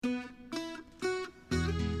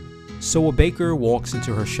So a baker walks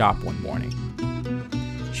into her shop one morning.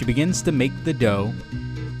 She begins to make the dough.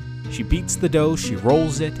 She beats the dough, she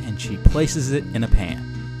rolls it, and she places it in a pan.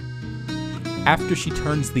 After she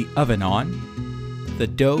turns the oven on, the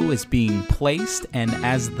dough is being placed, and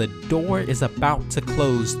as the door is about to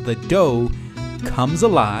close, the dough comes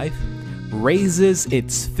alive, raises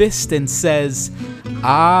its fist, and says,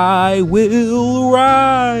 "I will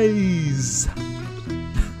rise."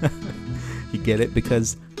 You get it?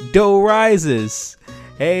 Because dough rises.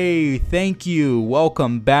 Hey, thank you.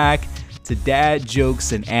 Welcome back to Dad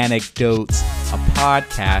Jokes and Anecdotes, a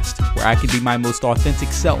podcast where I can be my most authentic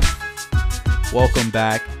self. Welcome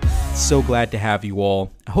back. So glad to have you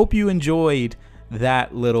all. I hope you enjoyed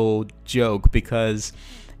that little joke because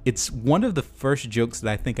it's one of the first jokes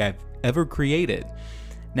that I think I've ever created.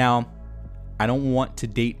 Now, I don't want to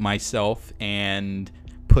date myself and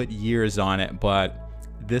put years on it, but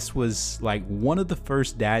this was like one of the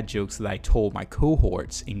first dad jokes that I told my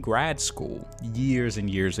cohorts in grad school years and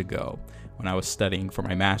years ago when I was studying for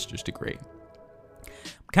my master's degree.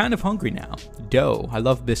 I'm kind of hungry now. Dough. I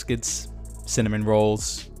love biscuits, cinnamon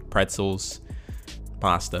rolls, pretzels,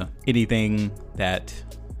 pasta, anything that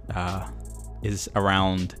is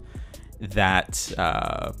around that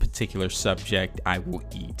particular subject I will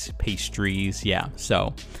eat. Pastries, yeah.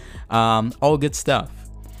 So all good stuff.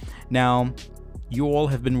 Now, you all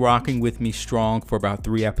have been rocking with me strong for about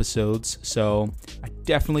 3 episodes, so I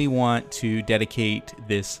definitely want to dedicate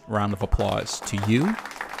this round of applause to you.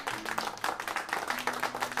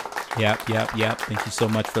 Yep. Thank you so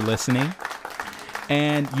much for listening.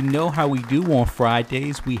 And you know how we do on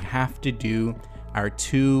Fridays, we have to do our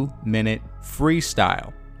 2-minute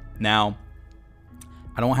freestyle. Now,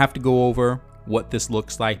 I don't have to go over what this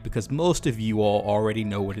looks like because most of you all already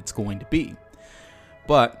know what it's going to be.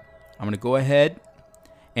 But I'm going to go ahead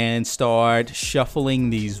and start shuffling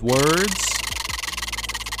these words.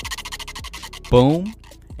 Boom.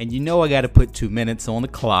 And you know I got to put 2 minutes on the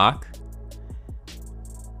clock.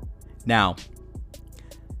 Now,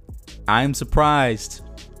 I'm surprised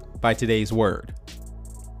by today's word.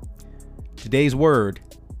 Today's word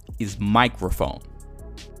is microphone.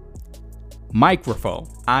 Microphone.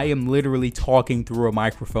 I am literally talking through a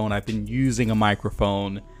microphone. I've been using a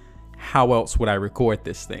microphone. How else would I record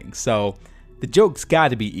this thing? So the joke's got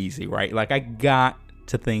to be easy, right? Like I got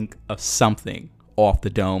to think of something off the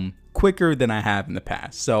dome quicker than I have in the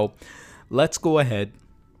past. So let's go ahead.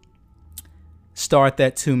 Start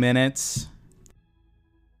that 2 minutes.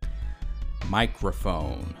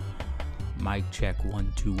 Microphone. Mic check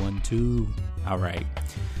 1 2 1 2. All right.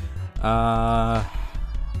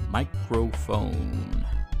 Microphone.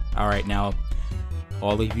 All right, now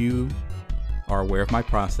all of you are aware of my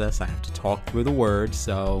process. I have to talk through the words,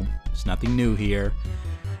 so there's nothing new here.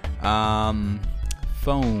 Phone,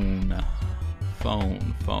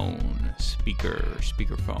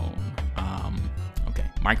 speakerphone. Okay,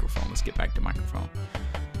 microphone. Let's get back to microphone.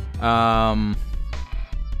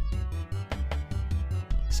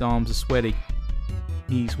 Psalms are sweaty.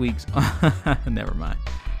 Knees weak. Never mind.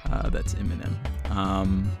 That's Eminem.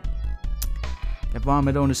 Got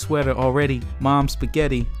vomit on his sweater already. Mom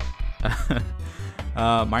spaghetti.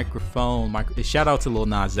 Microphone. Shout out to Lil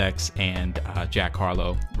Nas X and Jack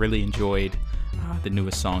Harlow. Really enjoyed the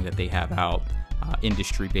newest song that they have out.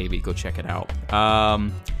 Industry Baby. Go check it out.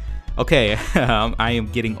 Okay, I am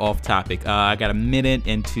getting off topic. I got 1 minute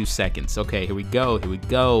and 2 seconds. Okay, here we go.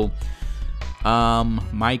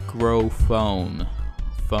 Microphone.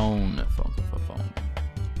 Phone.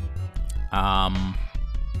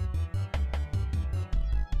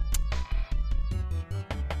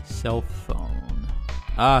 Cell phone.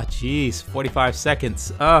 Geez, 45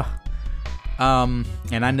 seconds. And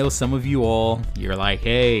I know some of you all, you're like,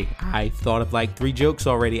 hey, I've thought of like 3 jokes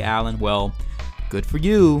already, Alan. Well, good for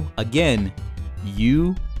you. Again,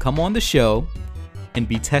 you come on the show and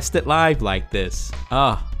be tested live like this.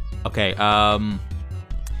 Okay.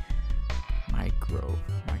 Micro.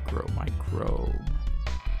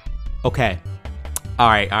 Okay. All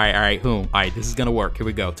right. All right, this is gonna work. Here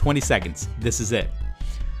we go. 20 seconds. This is it.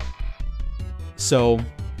 So,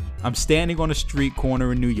 I'm standing on a street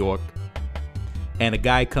corner in New York, and a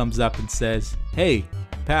guy comes up and says, "Hey,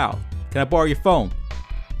 pal, can I borrow your phone?"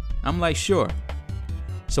 I'm like, "Sure."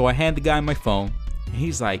 So I hand the guy my phone, and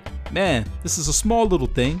he's like, "Man, this is a small little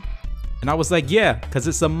thing." And I was like, "Yeah, because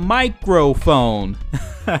it's a microphone."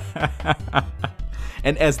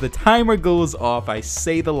 And as the timer goes off, I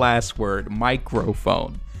say the last word,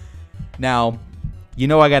 microphone. Now, you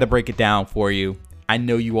know I got to break it down for you. I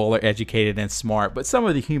know you all are educated and smart, but some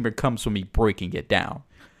of the humor comes from me breaking it down.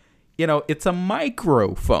 it's a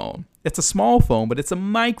microphone. It's a small phone, but it's a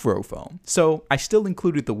microphone. So I still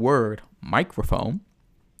included the word microphone.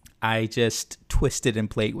 I just twisted and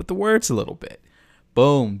played with the words a little bit.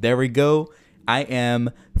 Boom, there we go. I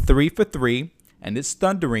am 3 for 3, and it's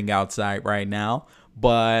thundering outside right now.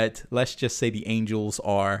 But let's just say the Angels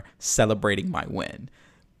are celebrating my win.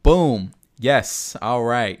 Boom. Yes. All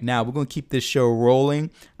right. Now we're going to keep this show rolling.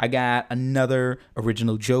 I got another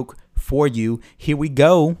original joke for you. Here we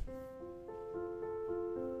go.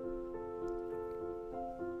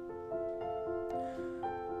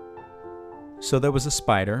 So there was a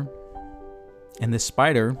spider, and this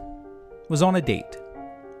spider was on a date.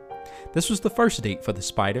 This was the first date for the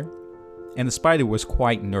spider, and the spider was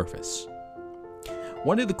quite nervous.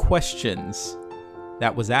 One of the questions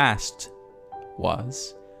that was asked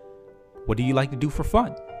was, "What do you like to do for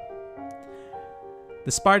fun?"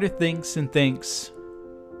 The spider thinks and thinks,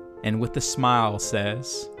 and with a smile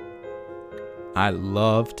says, "I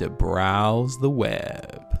love to browse the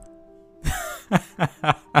web."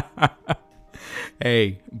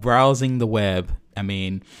 Hey, browsing the web. I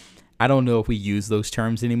mean, I don't know if we use those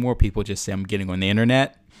terms anymore. People just say I'm getting on the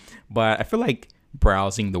internet. But I feel like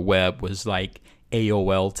browsing the web was like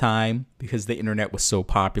AOL time because the internet was so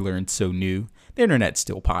popular and so new. The internet's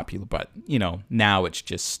still popular, but, now it's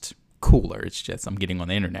just cooler. It's just I'm getting on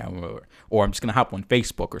the internet or I'm just going to hop on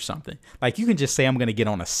Facebook or something. Like you can just say I'm going to get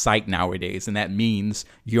on a site nowadays, and that means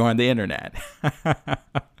you're on the internet.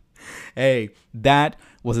 Hey, that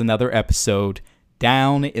was another episode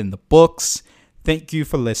down in the books. Thank you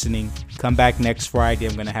for listening. Come back next Friday.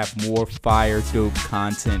 I'm going to have more fire dope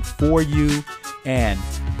content for you. And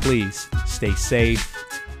please stay safe.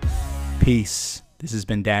 Peace. This has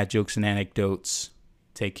been Dad Jokes and Anecdotes.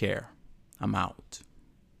 Take care. I'm out.